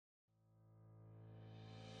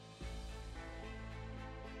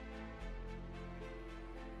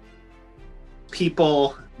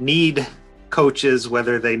people need coaches,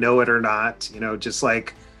 whether they know it or not, just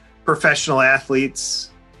like professional athletes.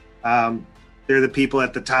 They're the people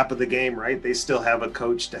at the top of the game, right? They still have a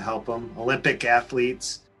coach to help them. Olympic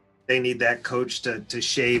athletes, they need that coach to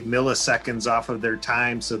shave milliseconds off of their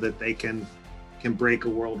time so that they can break a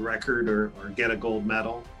world record or get a gold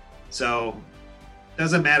medal. So it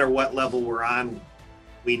doesn't matter what level we're on,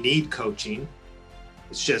 we need coaching.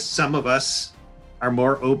 It's just some of us are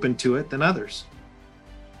more open to it than others.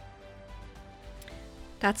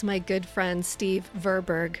 That's my good friend, Steve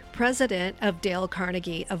Verberg, president of Dale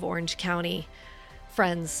Carnegie of Orange County.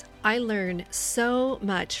 Friends, I learn so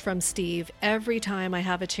much from Steve every time I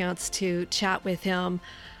have a chance to chat with him.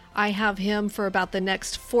 I have him for about the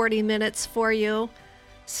next 40 minutes for you.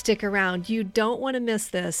 Stick around. You don't want to miss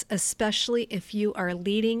this, especially if you are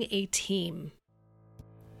leading a team.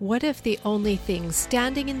 What if the only thing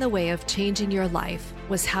standing in the way of changing your life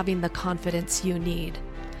was having the confidence you need?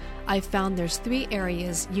 I've found there's 3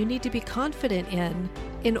 areas you need to be confident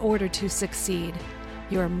in order to succeed: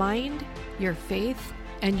 your mind, your faith,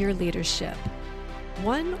 and your leadership.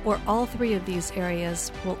 One or all 3 of these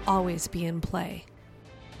areas will always be in play.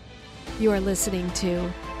 You are listening to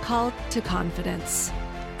Called to Confidence.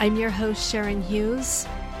 I'm your host, Sharon Hughes,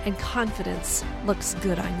 and confidence looks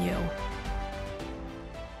good on you.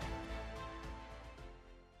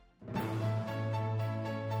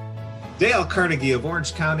 Dale Carnegie of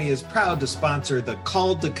Orange County is proud to sponsor the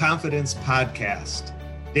Called to Confidence podcast.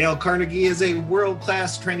 Dale Carnegie is a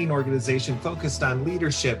world-class training organization focused on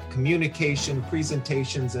leadership, communication,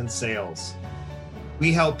 presentations, and sales.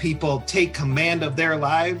 We help people take command of their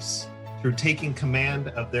lives through taking command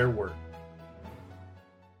of their work.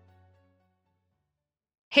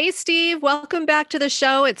 Hey, Steve, welcome back to the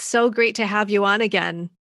show. It's so great to have you on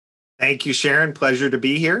again. Thank you, Sharon. Pleasure to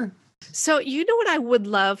be here. So, you know what I would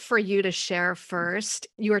love for you to share first?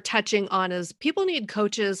 You were touching on is people need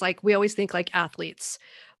coaches, like we always think like athletes.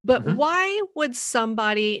 But why would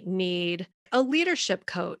somebody need a leadership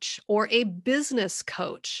coach or a business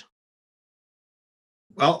coach?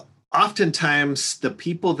 Well, oftentimes the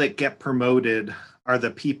people that get promoted are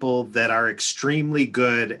the people that are extremely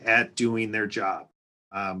good at doing their job.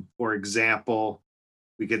 For example,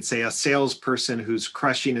 we could say a salesperson who's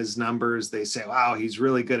crushing his numbers. They say, wow, he's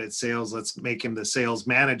really good at sales. Let's make him the sales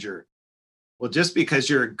manager. Well, just because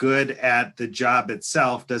you're good at the job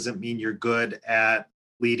itself doesn't mean you're good at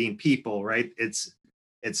leading people, right? It's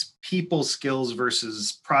people skills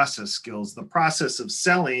versus process skills. The process of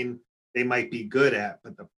selling, they might be good at,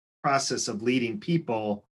 but the process of leading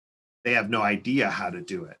people, they have no idea how to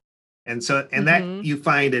do it. And so, that you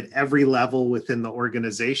find at every level within the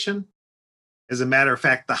organization. As a matter of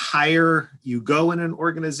fact, the higher you go in an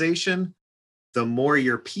organization, the more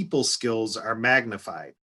your people skills are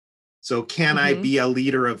magnified. So can I be a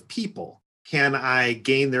leader of people? Can I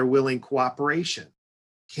gain their willing cooperation?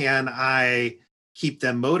 Can I keep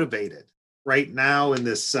them motivated? Right now in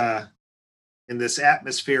this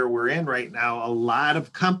atmosphere we're in right now, a lot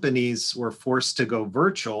of companies were forced to go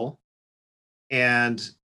virtual, and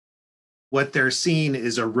what they're seeing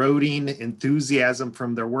is eroding enthusiasm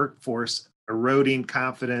from their workforce, eroding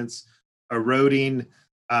confidence, eroding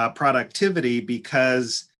productivity,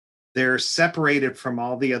 because they're separated from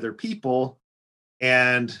all the other people,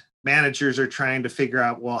 and managers are trying to figure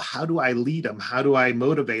out, well, how do I lead them? How do I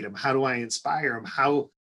motivate them? How do I inspire them?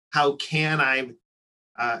 How can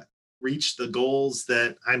I reach the goals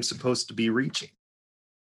that I'm supposed to be reaching?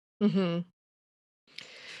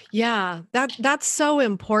 Yeah, that's so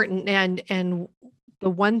important. And the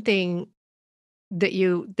one thing that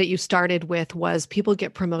you started with was people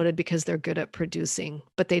get promoted because they're good at producing,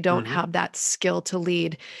 but they don't have that skill to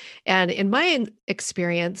lead. And in my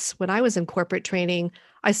experience, when I was in corporate training,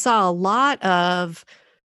 I saw a lot of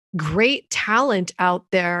great talent out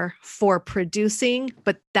there for producing,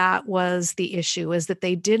 but that was the issue, is that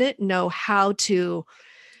they didn't know how to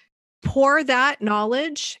pour that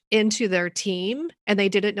knowledge into their team, and they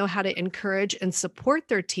didn't know how to encourage and support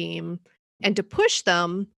their team and to push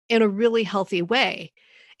them in a really healthy way.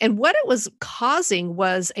 And what it was causing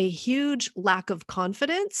was a huge lack of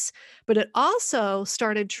confidence, but it also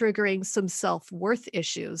started triggering some self-worth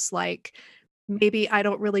issues, like maybe I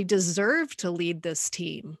don't really deserve to lead this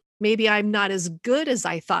team. Maybe I'm not as good as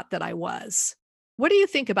I thought that I was. What do you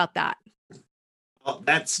think about that? Well,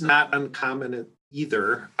 that's not uncommon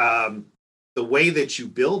either. The way that you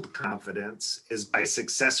build confidence is by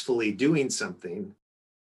successfully doing something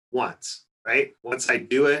once, right? Once I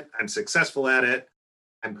do it, I'm successful at it.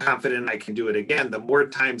 I'm confident I can do it again. The more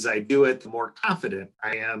times I do it, the more confident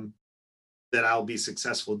I am that I'll be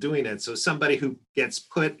successful doing it. So somebody who gets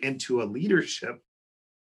put into a leadership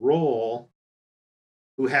role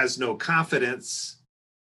who has no confidence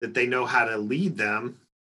that they know how to lead them,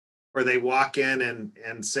 or they walk in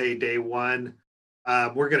and say day one,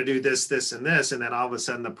 we're going to do this, this, and this, and then all of a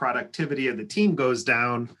sudden the productivity of the team goes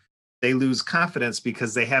down. They lose confidence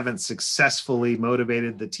because they haven't successfully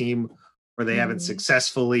motivated the team, or they haven't Mhm.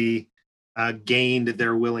 successfully gained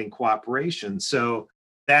their willing cooperation. So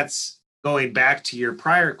that's going back to your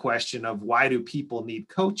prior question of why do people need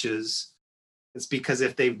coaches? It's because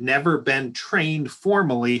if they've never been trained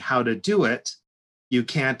formally how to do it, you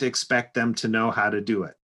can't expect them to know how to do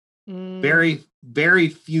it. Mm. Very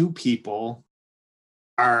few people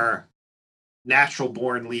are natural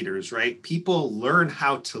born leaders, right? People learn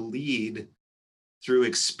how to lead through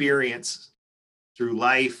experience, through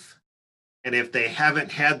life. And if they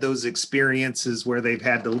haven't had those experiences where they've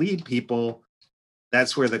had to lead people,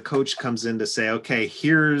 that's where the coach comes in to say, okay,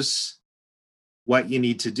 here's what you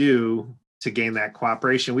need to do to gain that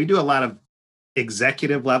cooperation. We do a lot of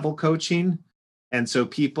executive level coaching. And so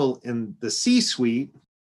people in the C suite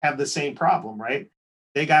have the same problem, right?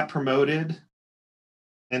 They got promoted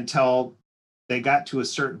until they got to a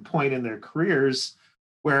certain point in their careers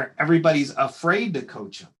where everybody's afraid to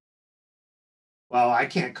coach them. Well, I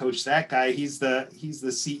can't coach that guy. He's the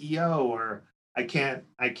CEO, or I can't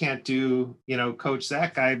do, coach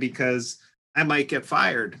that guy because I might get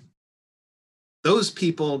fired. Those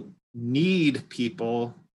people need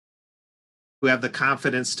people who have the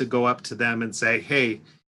confidence to go up to them and say, "Hey,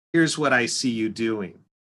 here's what I see you doing.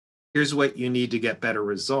 Here's what you need to get better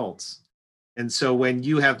results." And so when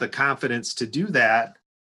you have the confidence to do that,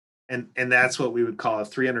 and that's what we would call a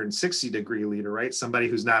 360-degree leader, right? Somebody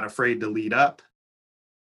who's not afraid to lead up,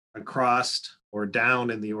 across, or down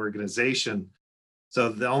in the organization. So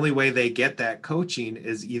the only way they get that coaching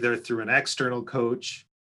is either through an external coach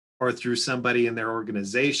or through somebody in their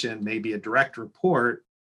organization, maybe a direct report,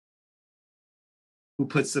 who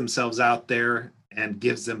puts themselves out there and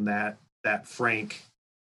gives them that frank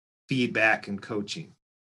feedback and coaching.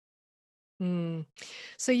 Mm.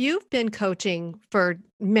 So you've been coaching for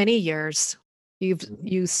many years. Mhm.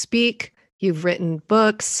 You speak, you've written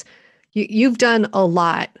books, you've done a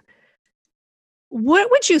lot. What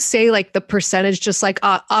would you say, like the percentage, just like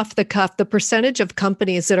off the cuff, the percentage of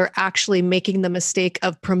companies that are actually making the mistake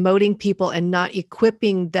of promoting people and not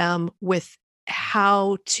equipping them with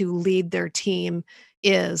how to lead their team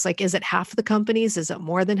is? Like, is it half the companies? Is it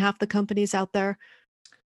more than half the companies out there?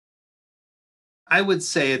 I would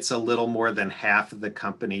say it's a little more than half of the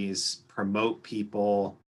companies promote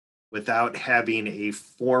people without having a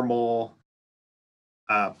formal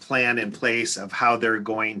plan in place of how they're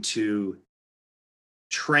going to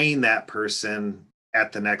train that person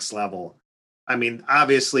at the next level. I mean,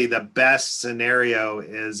 obviously, the best scenario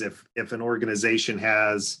is if an organization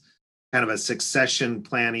has kind of a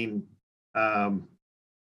um,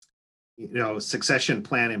 succession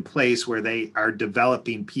plan in place where they are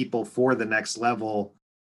developing people for the next level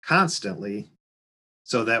constantly,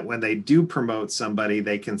 so that when they do promote somebody,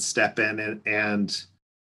 they can step in and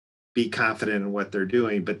be confident in what they're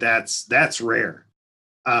doing. But that's rare.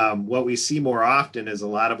 What we see more often is a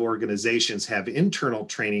lot of organizations have internal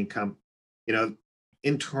training you know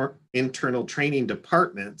internal training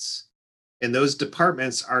departments, and those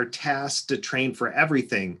departments are tasked to train for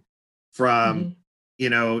everything from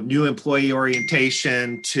Mhm. new employee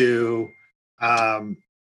orientation to um,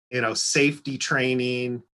 safety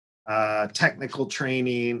training, technical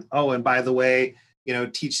training. Oh, and by the way,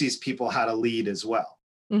 teach these people how to lead as well.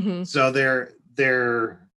 Mhm. So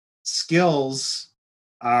their skills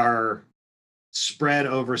are spread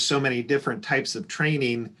over so many different types of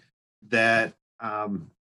training that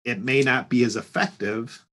it may not be as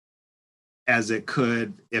effective as it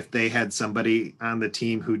could if they had somebody on the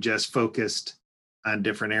team who just focused on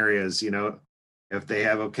different areas. If they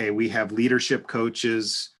have, okay, we have leadership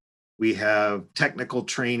coaches, we have technical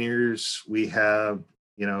trainers, we have,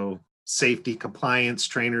 safety compliance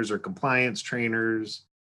trainers or compliance trainers.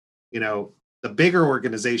 you know the bigger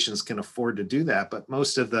organizations can afford to do that, but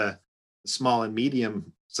most of the small and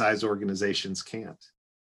medium sized organizations can't.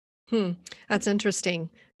 Hmm. That's interesting.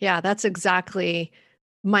 Yeah, that's exactly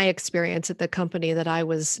my experience at the company that I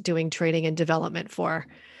was doing training and development for.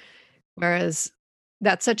 Whereas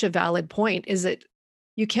that's such a valid point is that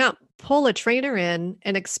you can't pull a trainer in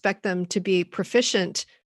and expect them to be proficient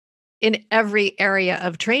in every area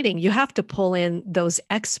of training. You have to pull in those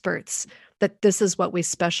experts that this is what we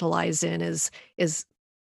specialize in is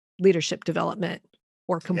leadership development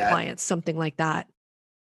or Yeah, compliance, something like that.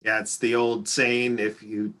 yeah, it's the old saying, if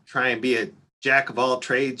you try and be a jack of all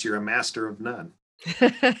trades, you're a master of none.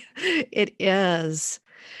 It is.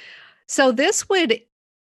 So this would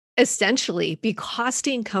essentially be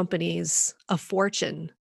costing companies a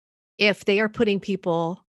fortune if they are putting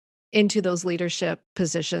people into those leadership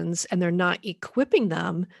positions and they're not equipping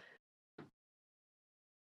them.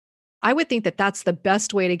 I would think that that's the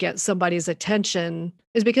best way to get somebody's attention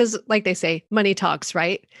is because, like they say, money talks,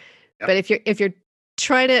 right? But Yep. if you're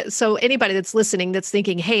trying to, so anybody that's listening that's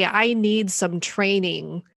thinking, hey, I need some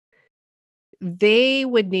training, they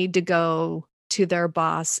would need to go to their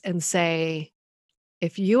boss and say,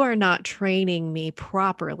 if you are not training me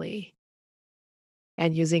properly,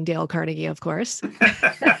 and using Dale Carnegie, of course,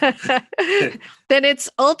 then it's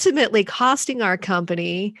ultimately costing our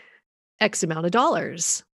company X amount of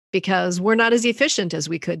dollars because we're not as efficient as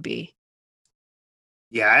we could be.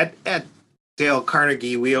 Yeah, at Dale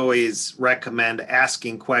Carnegie, we always recommend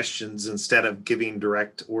asking questions instead of giving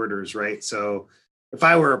direct orders, right? So if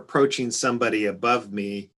I were approaching somebody above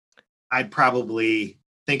me, I'd probably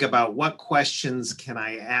think about what questions can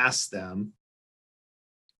I ask them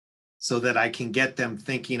so that I can get them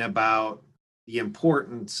thinking about the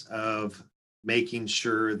importance of making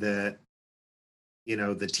sure that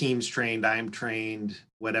the team's trained, I'm trained,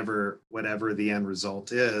 whatever the end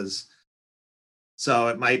result is. So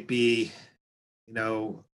it might be, you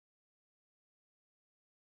know,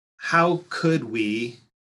 how could we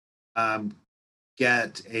um,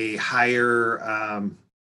 get a higher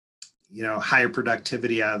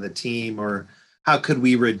productivity out of the team, or how could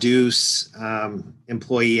we reduce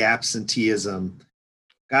employee absenteeism?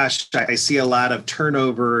 Gosh, I see a lot of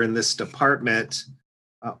turnover in this department.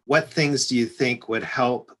 What things do you think would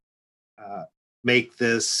help uh, make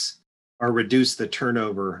this or reduce the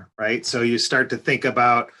turnover, right? So you start to think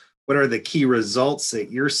about what are the key results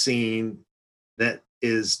that you're seeing that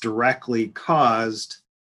is directly caused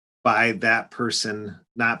by that person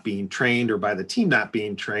not being trained or by the team not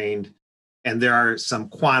being trained. And there are some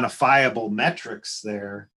quantifiable metrics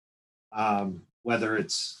there, whether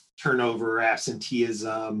it's turnover,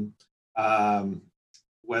 absenteeism, um,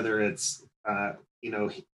 whether it's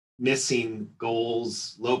missing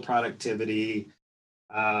goals, low productivity,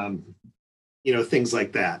 um, things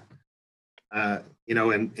like that.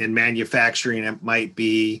 In manufacturing, it might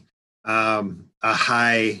be a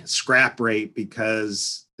high scrap rate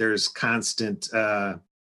because there's constant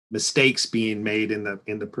mistakes being made in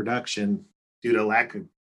the production due to lack of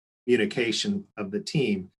communication of the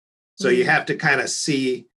team. So you have to kind of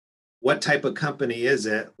see what type of company is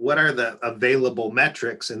it, what are the available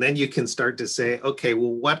metrics, and then you can start to say, okay,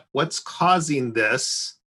 well, what's causing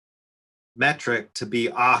this metric to be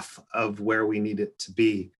off of where we need it to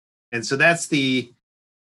be. And so that's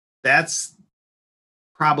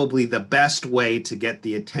probably the best way to get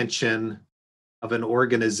the attention of an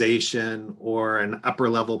organization or an upper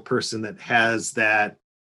level person that has that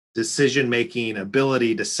decision making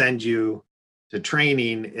ability to send you to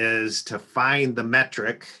training, is to find the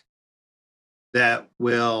metric that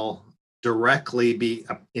will directly be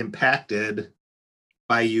impacted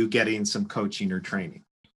by you getting some coaching or training.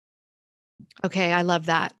 Okay, I love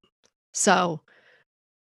that. So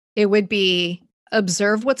it would be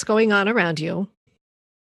observe what's going on around you,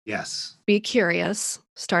 Yes. be curious,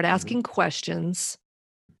 start Mhm. asking questions,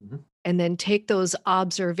 Mhm. and then take those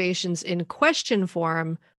observations in question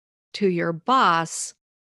form to your boss.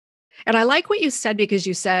 And I like what you said because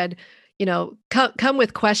you said, come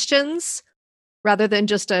with questions rather than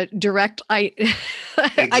just a direct I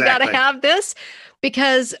got to Exactly. have this,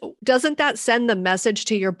 because doesn't that send the message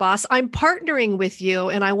to your boss, I'm partnering with you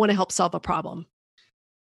and I want to help solve a problem?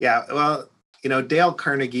 Yeah. Well, Dale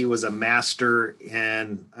Carnegie was a master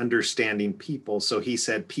in understanding people. So he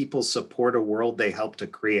said, people support a world they help to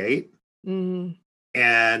create. Mm,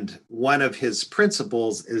 And one of his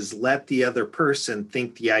principles is let the other person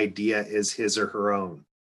think the idea is his or her own.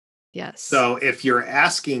 yes. So if you're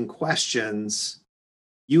asking questions,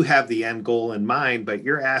 you have the end goal in mind, but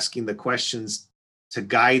you're asking the questions to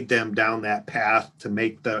guide them down that path to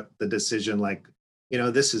make the decision like,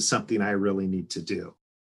 this is something I really need to do,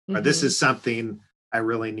 or this Hmm. is something I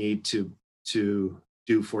really need to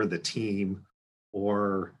do for the team,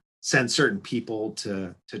 or send certain people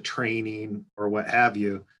to training or what have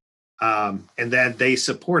you. And then they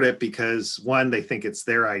support it because one, they think it's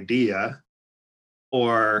their idea,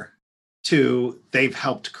 or two, they've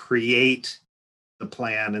helped create the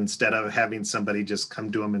plan instead of having somebody just come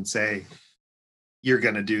to them and say, you're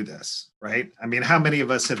going to do this, right? I mean, how many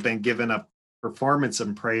of us have been given a performance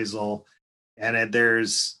appraisal, and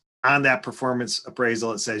there's on that performance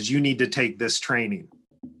appraisal, it says, you need to take this training,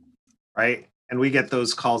 right? And we get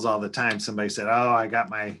those calls all the time. Somebody said, oh, I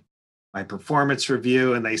got my my performance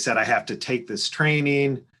review and they said I have to take this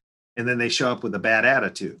training, and then they show up with a bad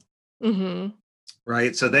attitude, Mm-hmm.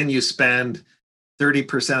 right? So then you spend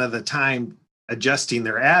 30% of the time adjusting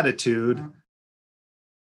their attitude.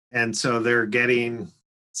 And so they're getting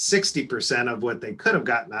 60% of what they could have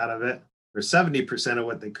gotten out of it, or 70% of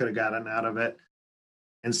what they could have gotten out of it,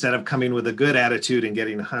 instead of coming with a good attitude and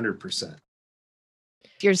getting 100%.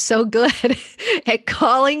 You're so good at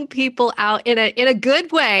calling people out in a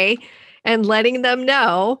good way and letting them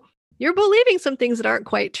know you're believing some things that aren't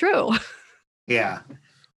quite true. Yeah.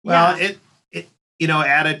 Well, Yeah.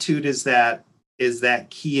 attitude is that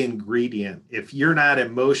key ingredient. If you're not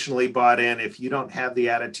emotionally bought in, if you don't have the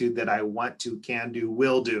attitude that I want to, can do,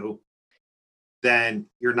 will do, then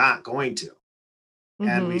you're not going to.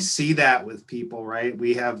 And we Mm-hmm. see that with people, right?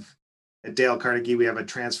 We have at Dale Carnegie, we have a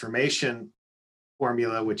transformation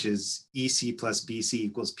formula, which is EC plus BC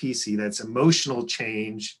equals PC. That's emotional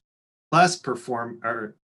change plus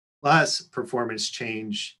performance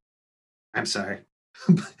change. I'm sorry.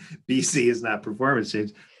 BC is not performance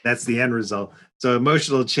change. That's the end result. So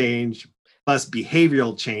emotional change plus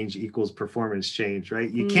behavioral change equals performance change, right?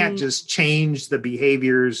 You can't Mm, just change the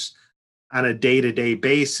behaviors on a day-to-day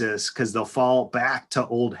basis because they'll fall back to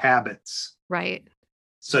old habits. right.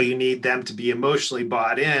 So you need them to be emotionally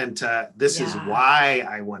bought in to this is Yeah. why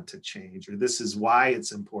I want to change, or this is why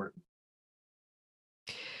it's important.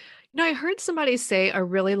 I heard somebody say a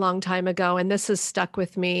really long time ago, and this has stuck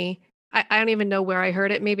with me. I don't even know where I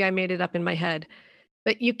heard it. Maybe I made it up in my head,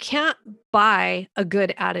 but you can't buy a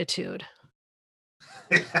good attitude.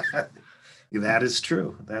 That is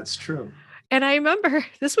true. That's true. And I remember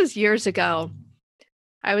this was years ago.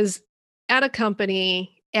 I was at a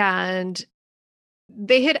company and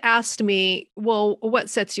they had asked me, well, what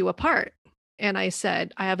sets you apart? And I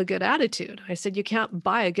said, I have a good attitude. I said, you can't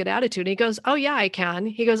buy a good attitude. And he goes, oh, yeah, I can.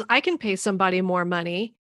 He goes, I can pay somebody more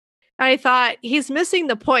money. I thought he's missing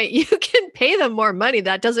the point. You can pay them more money.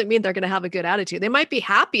 That doesn't mean they're going to have a good attitude. They might be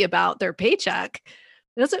happy about their paycheck.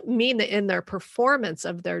 It doesn't mean that in their performance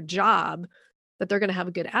of their job that they're going to have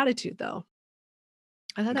a good attitude, though.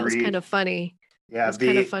 I thought that was kind Agreed. of funny. Yeah. That's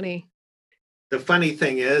kind of funny. The funny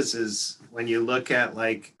thing is when you look at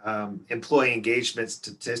like employee engagement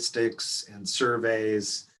statistics and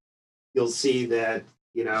surveys, you'll see that,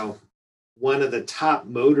 one of the top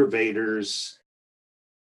motivators,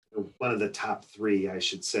 one of the top three, I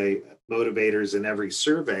should say, motivators in every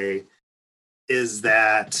survey is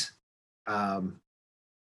that um,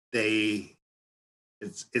 they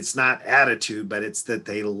it's not attitude, but it's that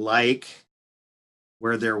they like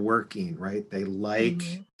where they're working, right? They like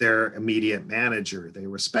Mhm. their immediate manager. They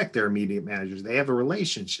respect their immediate managers. They have a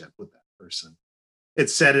relationship with that person.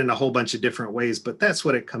 It's said in a whole bunch of different ways, but that's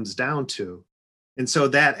what it comes down to. And so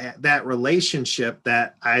that relationship,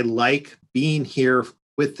 that I like being here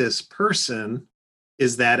with this person,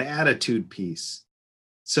 is that attitude piece.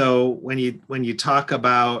 So when you talk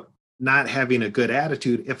about not having a good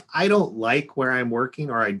attitude, if I don't like where I'm working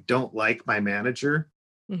or I don't like my manager,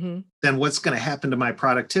 Mhm. then what's going to happen to my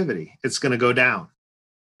productivity? It's going to go down.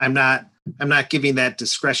 I'm not I'm not giving that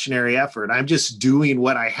discretionary effort. I'm just doing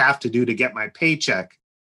what I have to do to get my paycheck.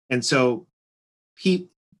 And so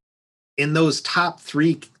in those top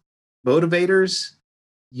 3 motivators,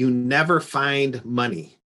 you never find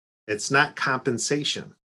money. It's not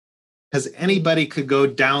compensation. Because Mm. anybody could go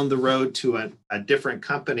down the road to a different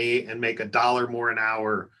company and make $1 more an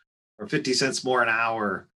hour or 50 cents more an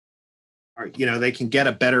hour, or they can get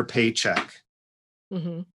a better paycheck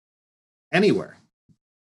Mhm. anywhere.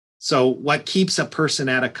 So what keeps a person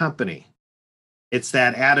at a company? It's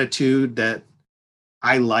that attitude that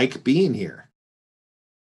I like being here.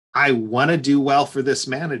 I want to do well for this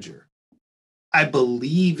manager. I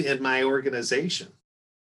believe in my organization.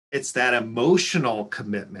 It's that emotional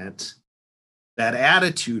commitment, that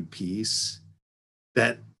attitude piece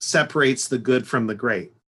that separates the good from the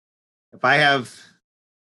great. If I have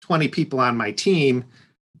 20 people on my team,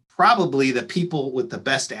 probably the people with the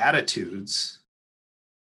best attitudes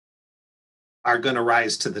are going to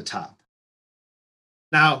rise to the top.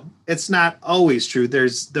 Now, it's not always true.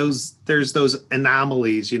 There's those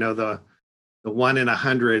anomalies, the 1 in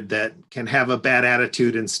 100 that can have a bad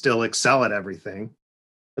attitude and still excel at everything,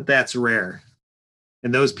 but that's rare.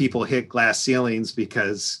 And those people hit glass ceilings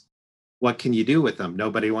because what can you do with them?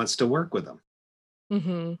 Nobody wants to work with them.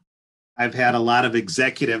 Mhm. I've had a lot of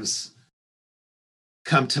executives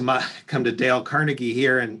come to Dale Carnegie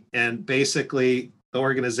here, and basically the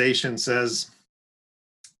organization says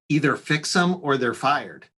either fix them or they're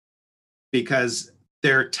fired because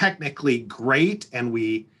they're technically great and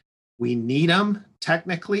we need them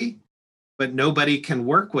technically, but nobody can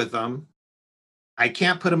work with them. I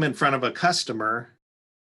can't put them in front of a customer,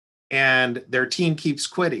 and their team keeps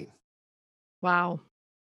quitting. Wow.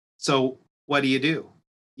 So what do?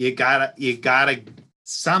 You gotta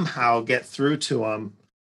somehow get through to them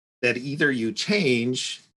that either you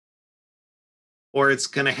change or it's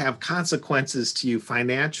going to have consequences to you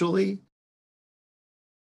financially.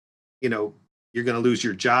 You know, you're going to lose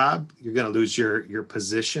your job, you're going to lose your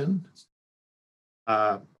position.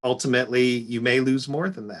 Ultimately, you may lose more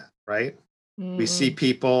than that, right? We see Mm.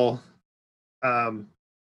 people um,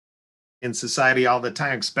 in society all the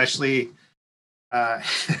time, especially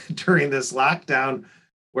during this lockdown,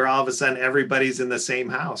 where all of a sudden everybody's in the same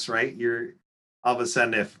house, right? You're all of a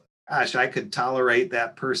sudden, if gosh, I could tolerate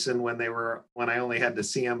that person when I only had to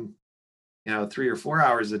see them, 3 or 4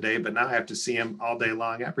 hours a day, but now I have to see them all day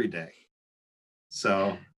long every day.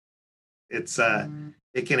 So it's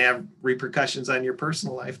it can have repercussions on your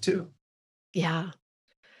personal life too. Yeah.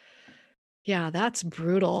 Yeah, that's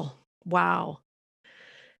brutal. Wow.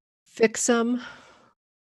 Fix them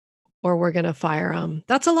or we're going to fire them.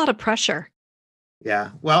 That's a lot of pressure. Yeah.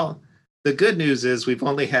 Well, the good news is we've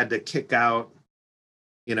only had to kick out,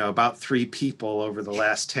 about 3 people over the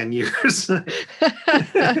last 10 years. That,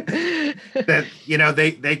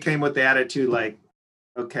 they came with the attitude like,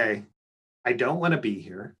 okay, I don't want to be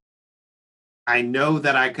here. I know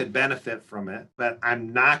that I could benefit from it, but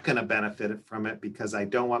I'm not going to benefit from it because I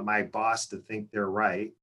don't want my boss to think they're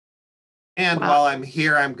right. And Wow. while I'm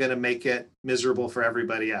here, I'm going to make it miserable for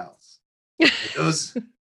everybody else.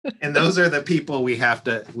 And those are the people we have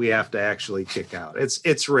to actually kick out.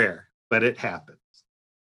 It's rare, but it happens.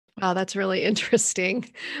 Wow, that's really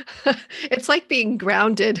interesting. It's like being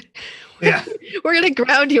grounded. Yeah. We're going to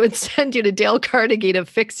ground you and send you to Dale Carnegie to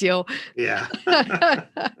fix you. Yeah.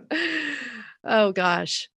 Oh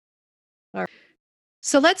gosh. All right.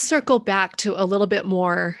 So let's circle back to a little bit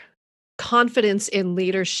more confidence in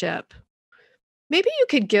leadership. Maybe you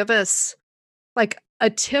could give us like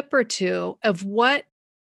a tip or two of what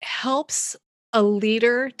helps a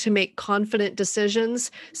leader to make confident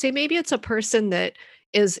decisions. Say maybe it's a person that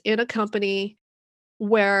is in a company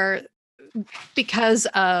where, because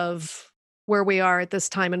of where we are at this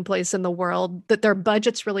time and place in the world, that their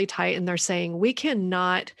budget's really tight and they're saying we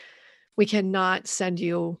cannot send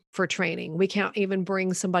you for training. We can't even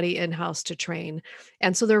bring somebody in-house to train.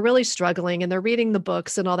 And so they're really struggling and they're reading the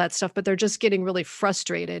books and all that stuff, but they're just getting really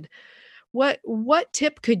frustrated. What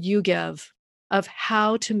tip could you give of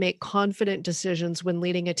how to make confident decisions when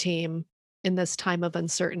leading a team in this time of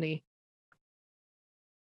uncertainty?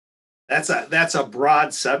 That's a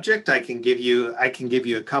broad subject. I can give you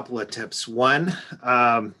a couple of tips. One,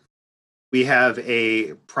 we have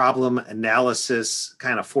a problem analysis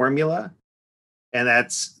kind of formula, and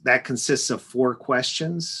that consists of 4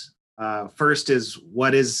 questions. First is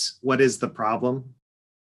what is the problem?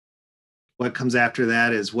 What comes after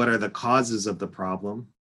that is what are the causes of the problem?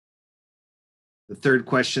 The third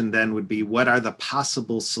question then would be what are the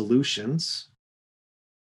possible solutions?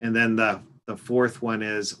 And then the fourth one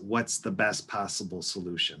is what's the best possible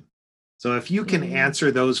solution? So if you can Mm,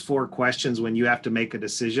 answer those 4 questions when you have to make a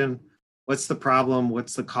decision, what's the problem?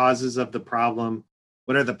 What's the causes of the problem?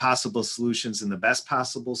 What are the possible solutions and the best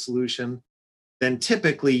possible solution? Then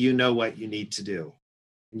typically you know what you need to do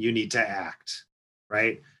and you need to act,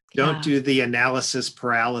 right? Don't yeah. do the analysis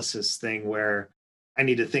paralysis thing where I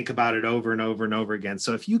need to think about it over and over and over again.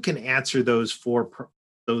 So if you can answer those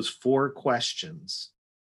four questions,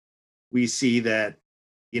 we see that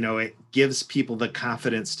it gives people the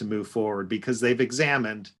confidence to move forward because they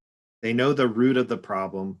know the root of the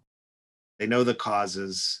problem, they know the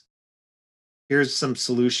causes. Here's some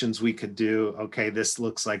solutions we could do. Okay, this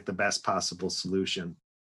looks like the best possible solution.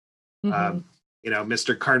 Mhm. um,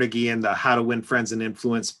 Mr. Carnegie in the How to Win Friends and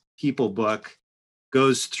Influence People book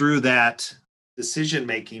goes through that decision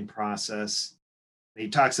making process. He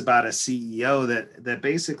talks about a CEO that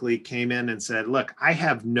basically came in and said, "Look, I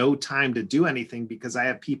have no time to do anything because I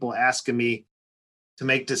have people asking me to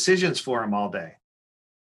make decisions for him all day."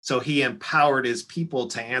 So he empowered his people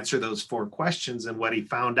to answer those 4 questions, and what he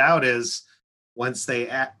found out is once they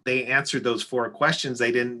answered those 4 questions,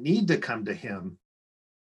 they didn't need to come to him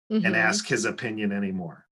and Mhm. ask his opinion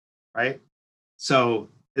anymore, right? So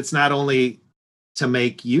it's not only to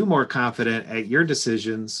make you more confident at your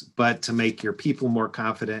decisions, but to make your people more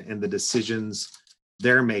confident in the decisions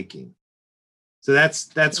they're making. So that's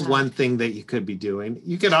Yeah. one thing that you could be doing.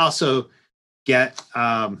 You could also get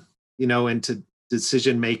into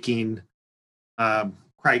decision making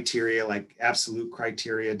criteria like absolute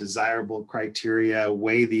criteria, desirable criteria,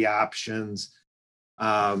 weigh the options.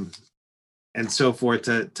 Um, and so forth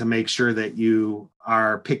to make sure that you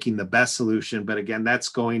are picking the best solution. But again, that's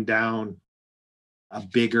going down a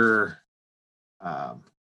bigger,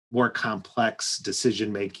 more complex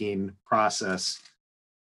decision-making process.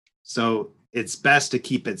 So it's best to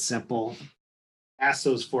keep it simple. Ask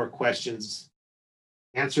those 4 questions,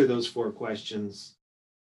 answer those 4 questions,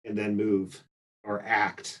 and then move or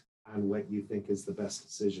act on what you think is the best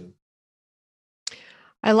decision.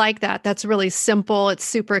 I like that. That's really simple. It's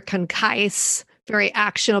super concise, very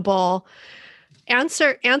actionable.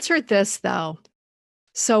 Answer this though.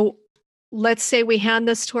 So let's say we hand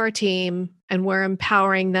this to our team and we're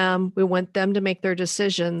empowering them. We want them to make their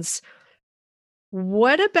decisions.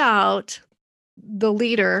 What about the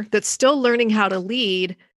leader that's still learning how to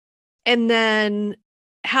lead and then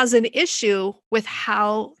has an issue with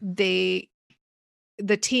how the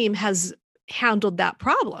team has handled that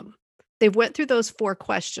problem? They've went through those 4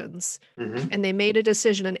 questions and they made a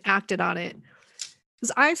decision and acted on it.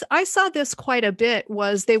 Because I saw this quite a bit,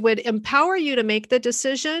 was they would empower you to make the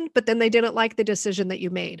decision, but then they didn't like the decision that you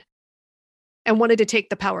made and wanted to take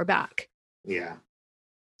the power back. Yeah.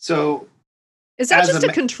 So is that just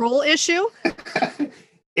a control issue?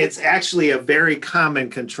 It's actually a very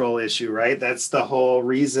common control issue, right? That's the whole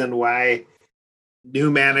reason why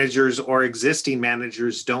new managers or existing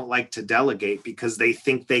managers don't like to delegate, because they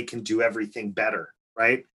think they can do everything better,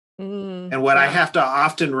 right? And what I have to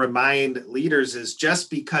often remind leaders is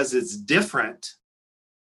just because it's different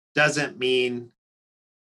doesn't mean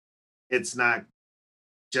it's not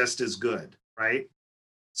just as good, right?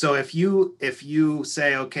 So if you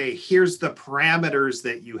say, okay, here's the parameters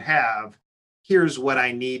that you have, here's what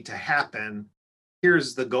I need to happen,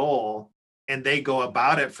 here's the goal, and they go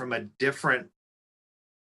about it from a different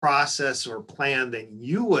process or plan than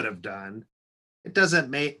you would have done, it doesn't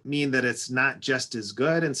mean that it's not just as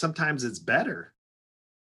good, and sometimes it's better.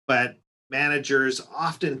 But managers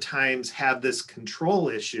oftentimes have this control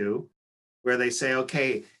issue where they say,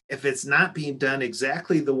 okay, if it's not being done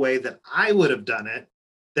exactly the way that I would have done it,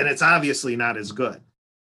 then it's obviously not as good.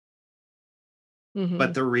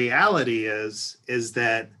 But the reality is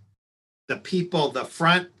that the people, the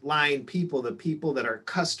frontline people, the people that are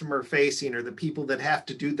customer facing, or the people that have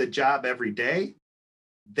to do the job every day,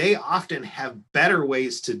 they often have better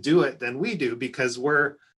ways to do it than we do, because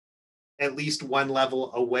we're at least one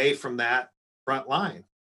level away from that front line,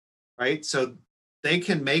 right? So they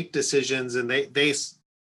can make decisions, and they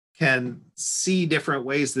can see different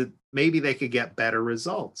ways that maybe they could get better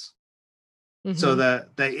results. So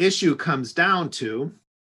the issue comes down to,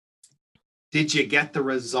 did you get the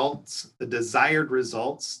results, the desired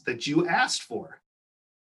results that you asked for?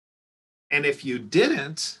 And if you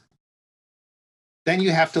didn't, then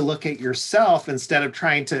you have to look at yourself. Instead of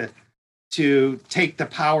trying to take the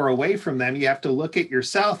power away from them, you have to look at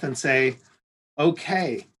yourself and say,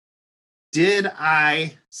 okay, did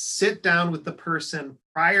I sit down with the person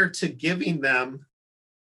prior to giving them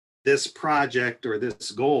this project or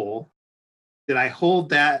this goal? Did I hold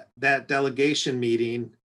that delegation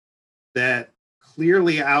meeting that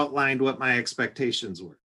clearly outlined what my expectations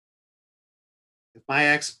were? If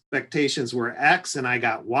my expectations were X and I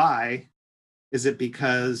got Y, is it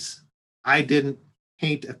because I didn't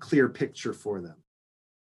paint a clear picture for them,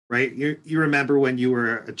 right? You remember when you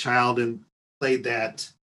were a child and played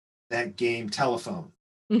that game Telephone,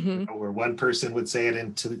 where one person would say it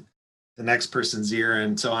into the next person's ear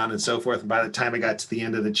and so on and so forth. And by the time it got to the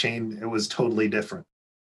end of the chain, it was totally different.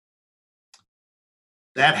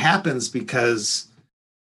 That happens because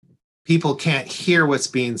people can't hear what's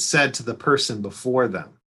being said to the person before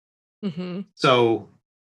them. So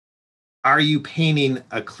are you painting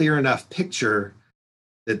a clear enough picture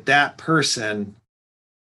that that person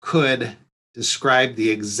could describe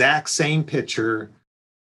the exact same picture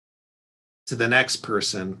to the next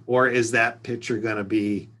person? Or is that picture going to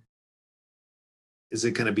be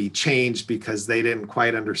changed because they didn't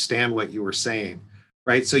quite understand what you were saying,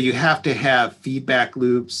 right? So you have to have feedback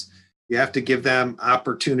loops. You have to give them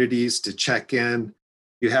opportunities to check in.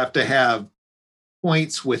 You have to have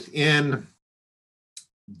points within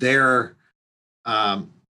their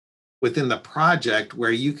within the project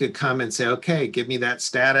where you could come and say, okay, give me that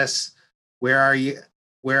status. Where are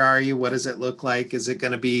you? What does it look like? Is it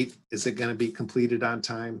going to be completed on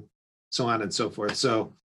time? So on and so forth.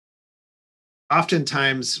 So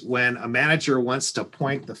oftentimes when a manager wants to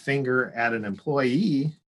point the finger at an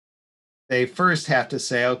employee, they first have to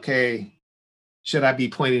say, okay, should I be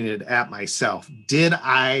pointing it at myself? Did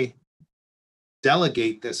I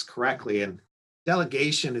delegate this correctly? And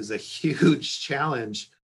delegation is a huge challenge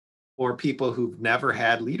for people who've never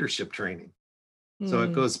had leadership training. So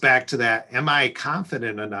it goes back to that. Am I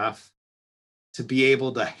confident enough to be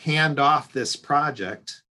able to hand off this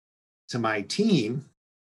project to my team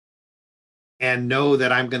and know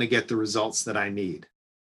that I'm going to get the results that I need.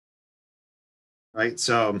 Right.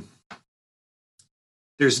 So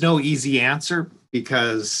there's no easy answer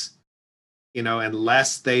because,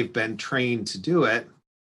 unless they've been trained to do it,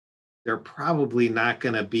 they're probably not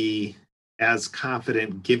going to be as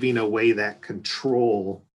confident giving away that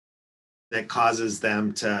control that causes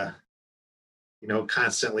them to,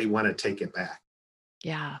 constantly want to take it back.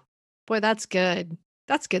 Yeah. Boy, that's good.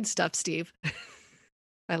 That's good stuff, Steve.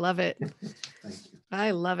 I love it. Thank you.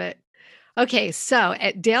 I love it. Okay, so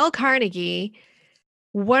at Dale Carnegie,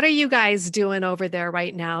 what are you guys doing over there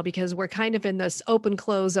right now? Because we're kind of in this open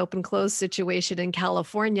close situation in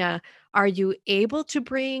California. Are you able to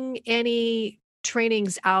bring any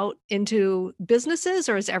trainings out into businesses,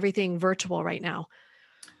 or is everything virtual right now?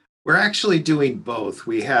 We're actually doing both.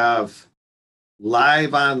 We have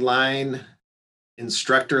live online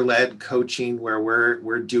instructor-led coaching where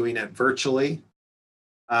we're doing it virtually.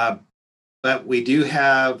 But we do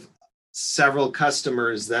have several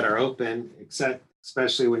customers that are open,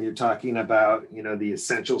 especially when you're talking about, the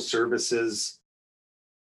essential services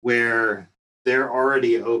where they're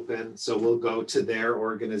already open. So we'll go to their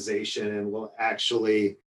organization and we'll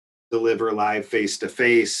actually deliver live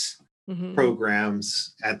face-to-face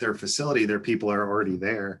programs at their facility. Their people are already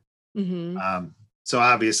there. So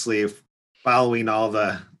obviously, following all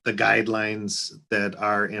the guidelines that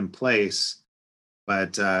are in place,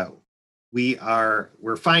 but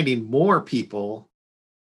we're finding more people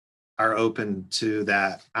are open to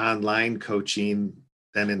that online coaching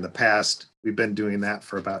than in the past. We've been doing that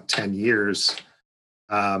for about 10 years.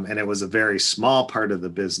 And it was a very small part of the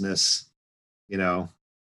business, a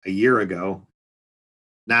year ago.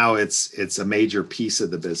 Now it's a major piece of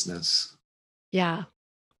the business. Yeah.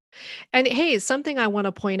 And hey, something I want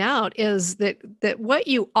to point out is that what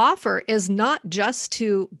you offer is not just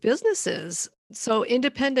to businesses. So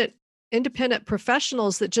independent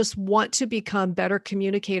professionals that just want to become better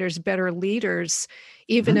communicators, better leaders,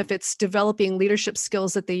 even if it's developing leadership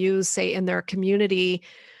skills that they use, say, in their community.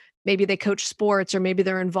 Maybe they coach sports or maybe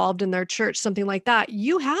they're involved in their church, something like that.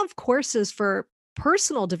 You have courses for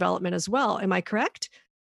personal development as well. Am I correct?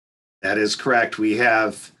 That is correct. We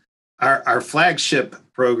have our flagship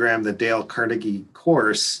program, the Dale Carnegie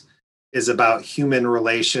course, is about human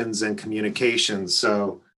relations and communication.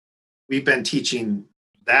 So we've been teaching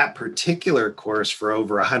that particular course for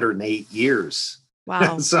over 108 years.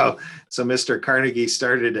 Wow. So Mr. Carnegie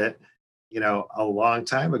started it, a long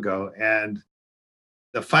time ago. And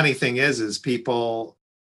the funny thing is people,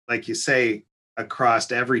 like you say,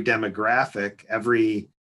 across every demographic,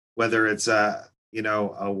 whether it's a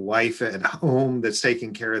wife at home that's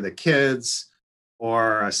taking care of the kids,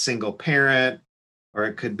 or a single parent, or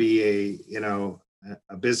it could be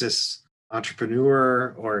a business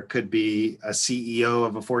entrepreneur, or it could be a CEO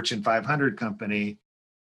of a Fortune 500 company.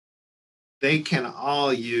 They can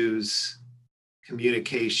all use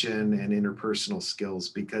communication and interpersonal skills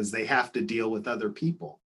because they have to deal with other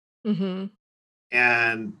people.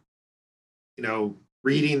 And,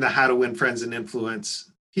 reading the How to Win Friends and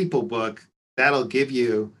Influence People book, that'll give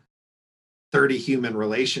you 30 human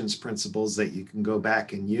relations principles that you can go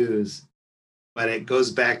back and use. But it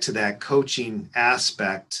goes back to that coaching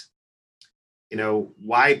aspect.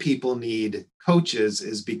 Why people need coaches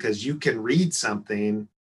is because you can read something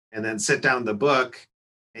and then sit down the book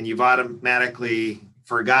and you've automatically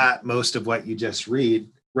forgot most of what you just read.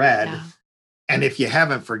 Yeah. And if you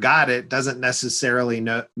haven't forgot it, doesn't necessarily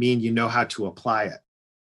mean you know how to apply it.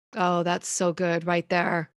 Oh, that's so good right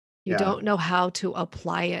there. You don't know how to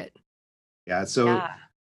apply it. Yeah. So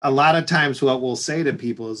a lot of times what we'll say to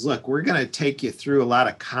people is, look, we're going to take you through a lot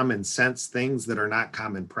of common sense things that are not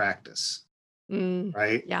common practice.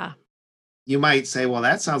 Right? Yeah. You might say, well,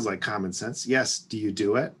 that sounds like common sense. Yes. Do you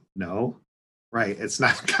do it? No. Right. It's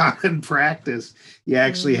not common practice. You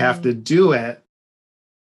actually have to do it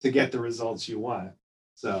to get the results you want.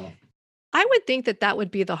 So I would think that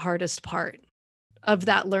would be the hardest part of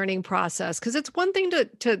that learning process, because it's one thing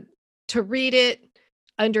to read it,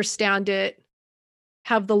 understand it,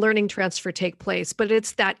 have the learning transfer take place, but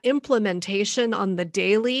it's that implementation on the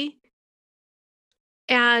daily.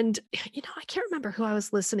 And, I can't remember who I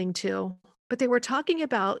was listening to, but they were talking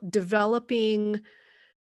about developing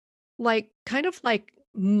kind of like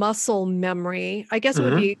muscle memory. I guess it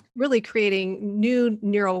would be really creating new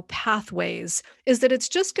neural pathways, is that it's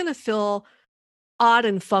just going to feel odd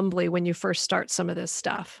and fumbly when you first start some of this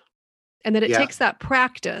stuff. And that it takes that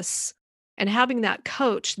practice and having that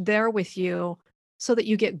coach there with you so that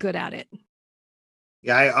you get good at it.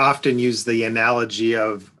 Yeah, I often use the analogy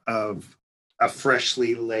of a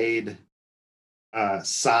freshly laid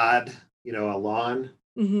sod, a lawn,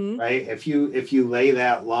 Mm-hmm. right? If you lay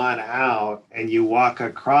that lawn out and you walk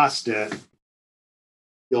across it,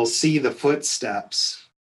 you'll see the footsteps.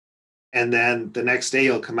 And then the next day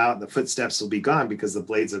you'll come out and the footsteps will be gone because the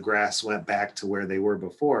blades of grass went back to where they were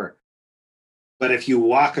before. But if you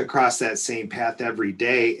walk across that same path every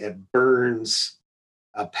day, it burns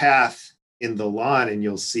a path in the lawn and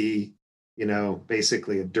you'll see,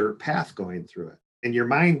 basically a dirt path going through it. And your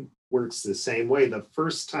mind works the same way. The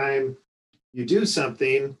first time you do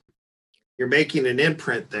something, you're making an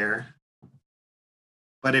imprint there.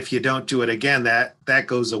 But if you don't do it again, that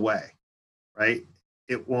goes away, right?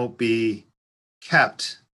 It won't be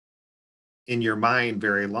kept in your mind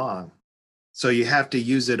very long. So you have to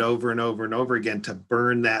use it over and over and over again to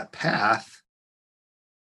burn that path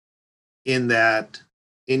in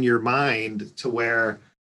your mind to where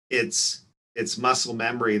it's muscle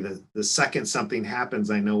memory. The second something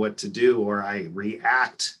happens, I know what to do, or I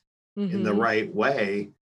react in the right way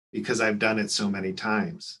because I've done it so many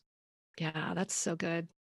times. Yeah, that's so good.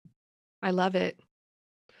 I love it.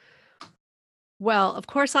 Well, of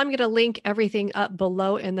course, I'm going to link everything up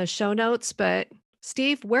below in the show notes, but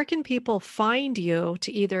Steve, where can people find you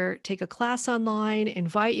to either take a class online,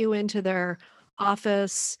 invite you into their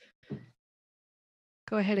office?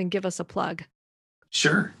 Go ahead and give us a plug.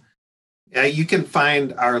 Sure. You can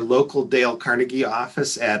find our local Dale Carnegie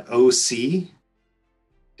office at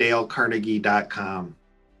ocdalecarnegie.com.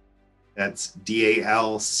 That's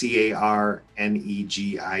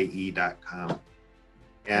DALCARNEGIE.com.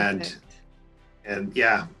 And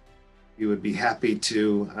yeah, we would be happy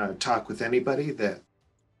to talk with anybody that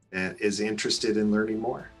is interested in learning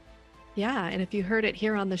more. Yeah, and if you heard it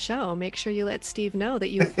here on the show, make sure you let Steve know that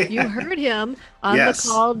you heard him on Yes. the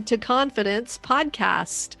Called to Confidence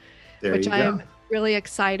podcast, There which you I'm go. really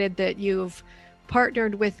excited that you've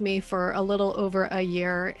partnered with me for a little over a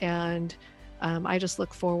year, and I just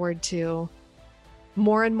look forward to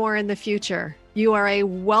more and more in the future. You are a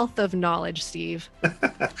wealth of knowledge, Steve.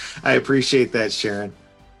 I appreciate that, Sharon.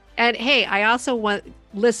 And hey, I also want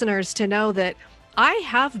listeners to know that I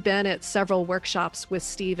have been at several workshops with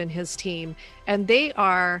Steve and his team, and they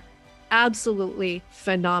are absolutely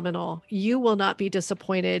phenomenal. You will not be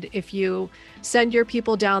disappointed if you send your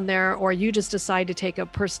people down there or you just decide to take a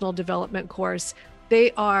personal development course.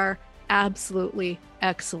 They are absolutely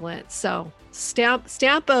excellent. So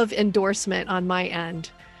stamp of endorsement on my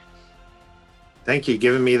end. Thank you.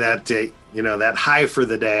 Giving me that, that high for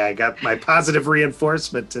the day. I got my positive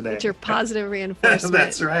reinforcement today. It's your positive reinforcement.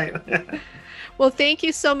 That's right. Well, thank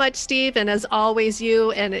you so much, Steve. And as always,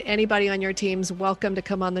 you and anybody on your team's welcome to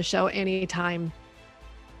come on the show anytime.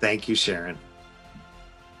 Thank you, Sharon.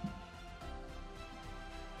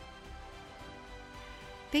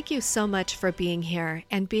 Thank you so much for being here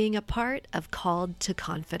and being a part of Called to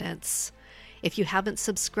Confidence. If you haven't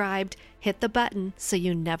subscribed, hit the button so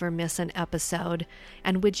you never miss an episode.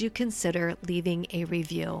 And would you consider leaving a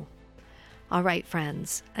review? All right,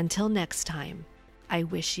 friends, until next time, I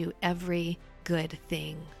wish you every good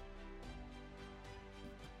thing.